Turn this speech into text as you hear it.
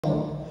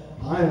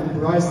I am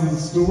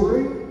Bryson's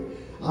Story.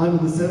 I'm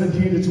in the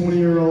 17 to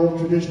 20-year-old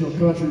traditional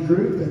country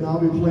group, and I'll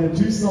be playing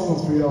 2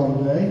 songs for y'all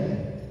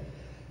today.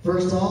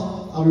 First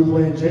off, I'll be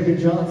playing Jamie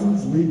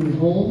Johnson's Lead Me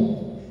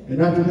Home,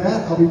 and after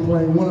that, I'll be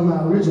playing one of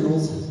my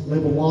originals,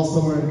 labeled Lost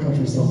Somewhere in a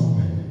Country Song.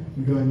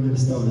 We'll go ahead and get it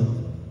started.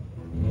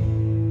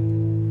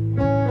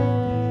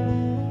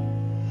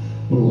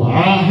 Well,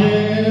 I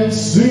have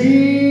seen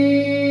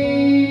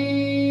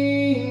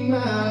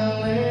my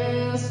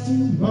last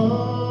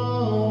tomorrow.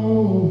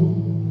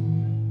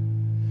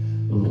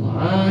 Well,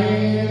 I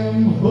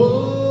am holding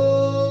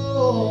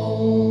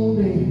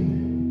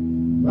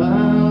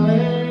my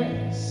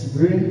last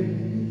breath.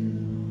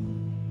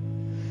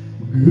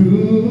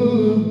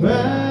 Goodbye,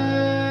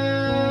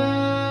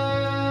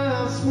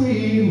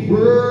 sweet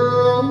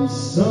world of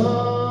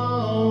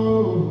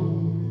sorrow.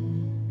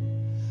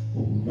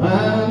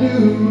 My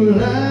new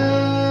life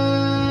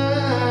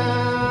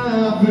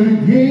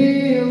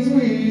begins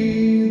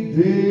with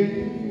death.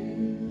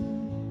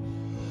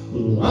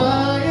 Well, I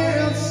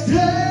am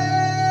standing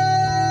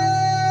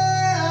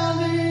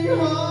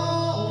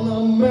on a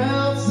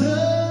mountain.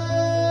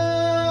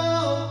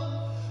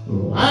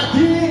 I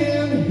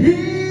can hear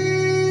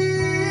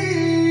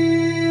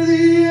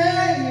the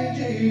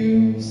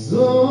angels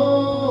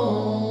song.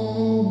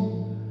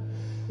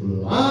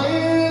 Well, I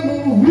am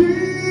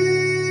reaching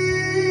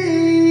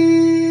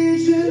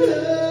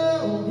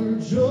over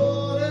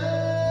Jordan.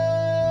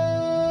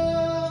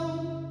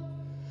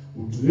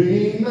 Well,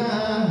 take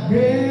my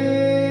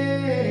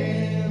hand,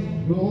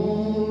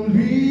 gonna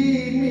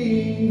lead me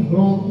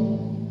home.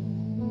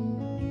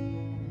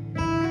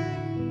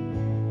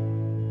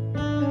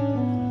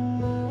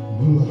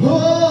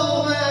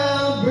 All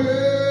my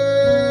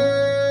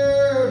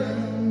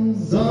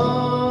burdens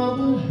are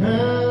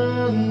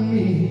behind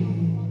me.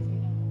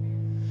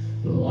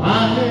 I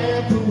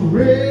have to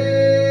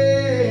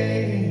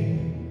pray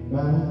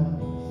my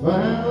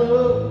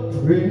final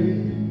prayer.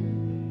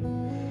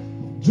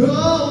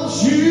 Don't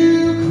you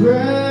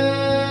cry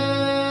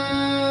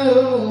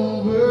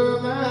over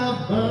my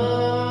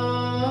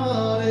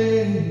body,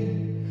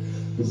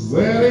 'cause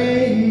that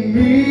ain't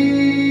me.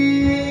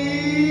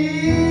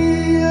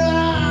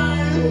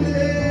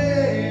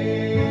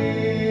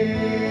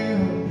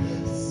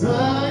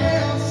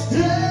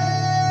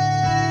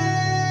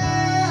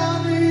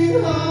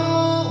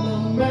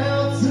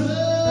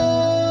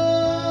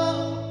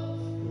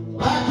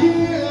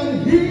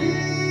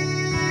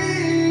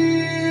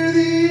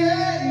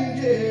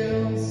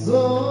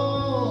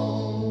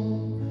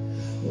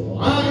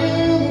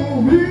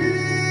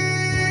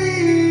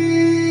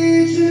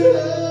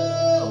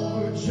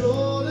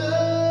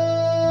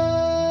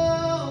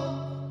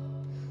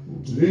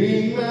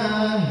 Take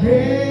my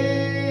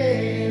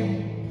hand,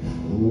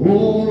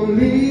 won't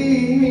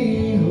lead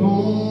me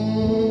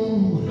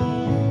home.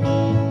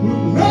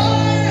 I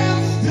am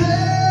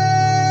standing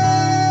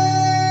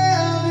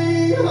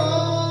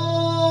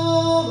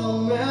on a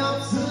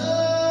mountain.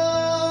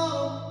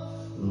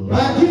 I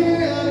can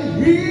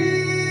hear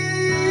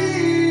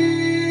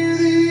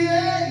the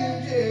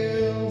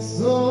angels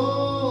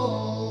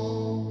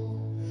song.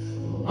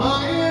 I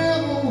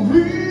am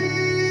reaching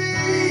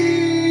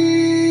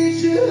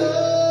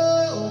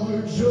over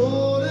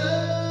Jordan.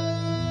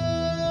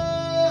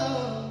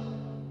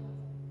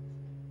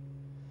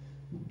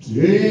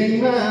 Take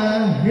my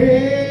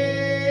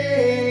hand,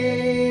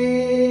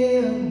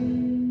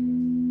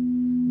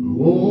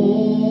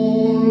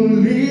 won't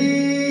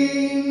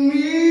lead me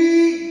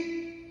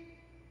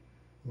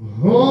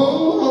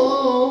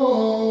home.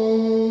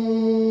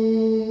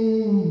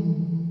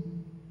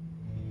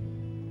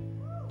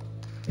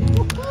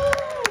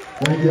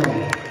 Thank y'all.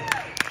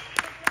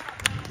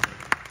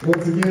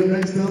 Once again,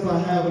 next up, I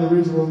have an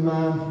original of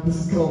mine. This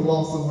is called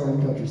Lost Somewhere in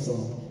a Country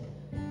Song.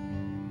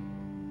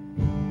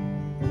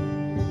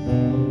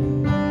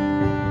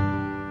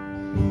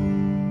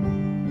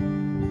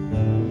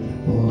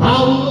 Well, I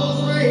was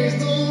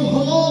raised on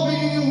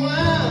Harvey and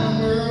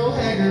wine, Merle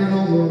Haggard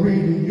on the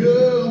radio.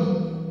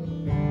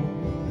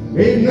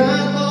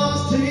 Midnight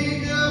bars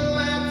take up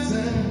my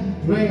time,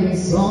 playing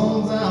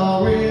songs I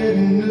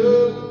already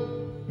know.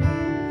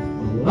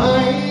 Well, I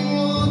ain't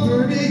one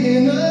for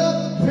digging up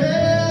the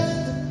past,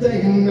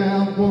 thinking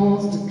about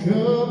what's to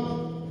come.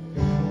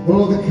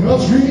 Well, the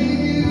country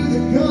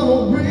music on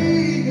the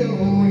radio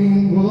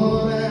ain't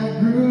what I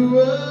grew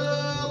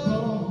up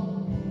on.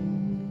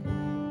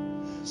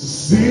 So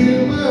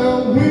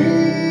silver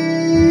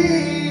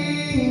wings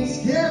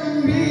carry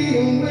me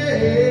away.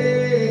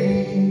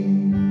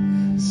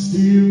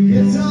 Steel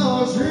guitar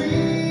strings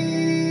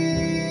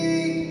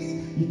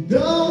you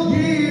don't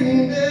hear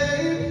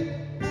today.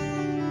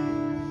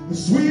 The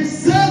sweet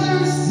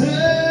southern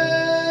sound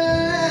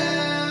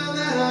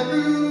that I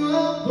grew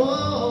up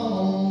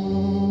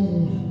on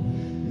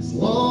is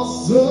lost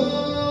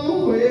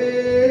somewhere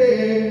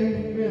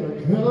in a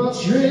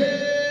country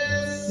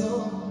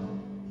song.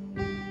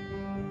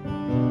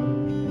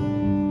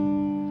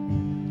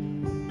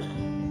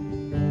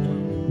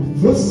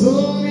 For so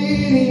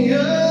many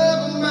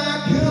of my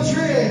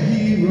country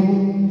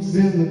heroes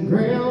in the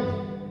ground,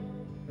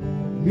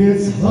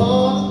 It's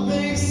hard to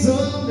think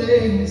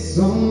someday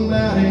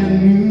somebody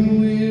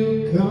new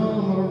will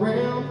come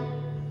around.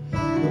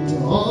 But to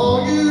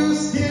all you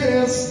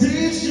scared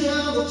stations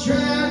are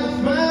trying to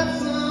find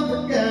some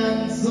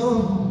forgotten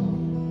song.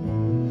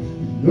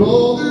 You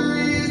know the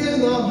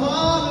reason the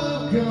heart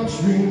of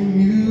country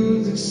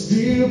music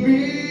still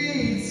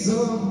beats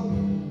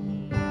on.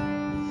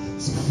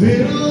 So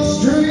fiddle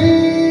strings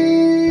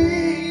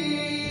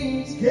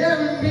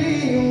carry me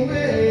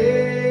away.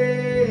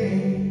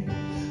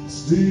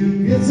 Still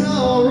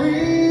guitar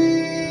rings,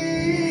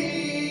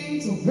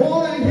 I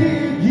wanna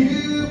hear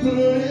you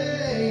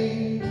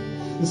play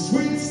the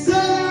sweet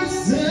southern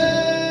sound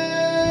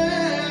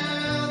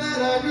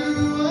that I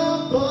grew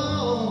up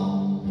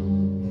on.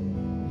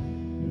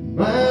 It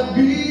might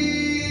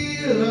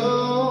be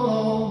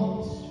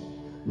lost,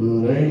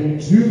 but ain't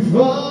too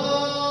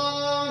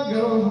far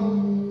gone.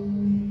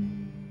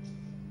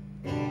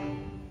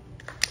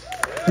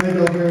 Thank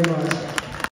you all very much.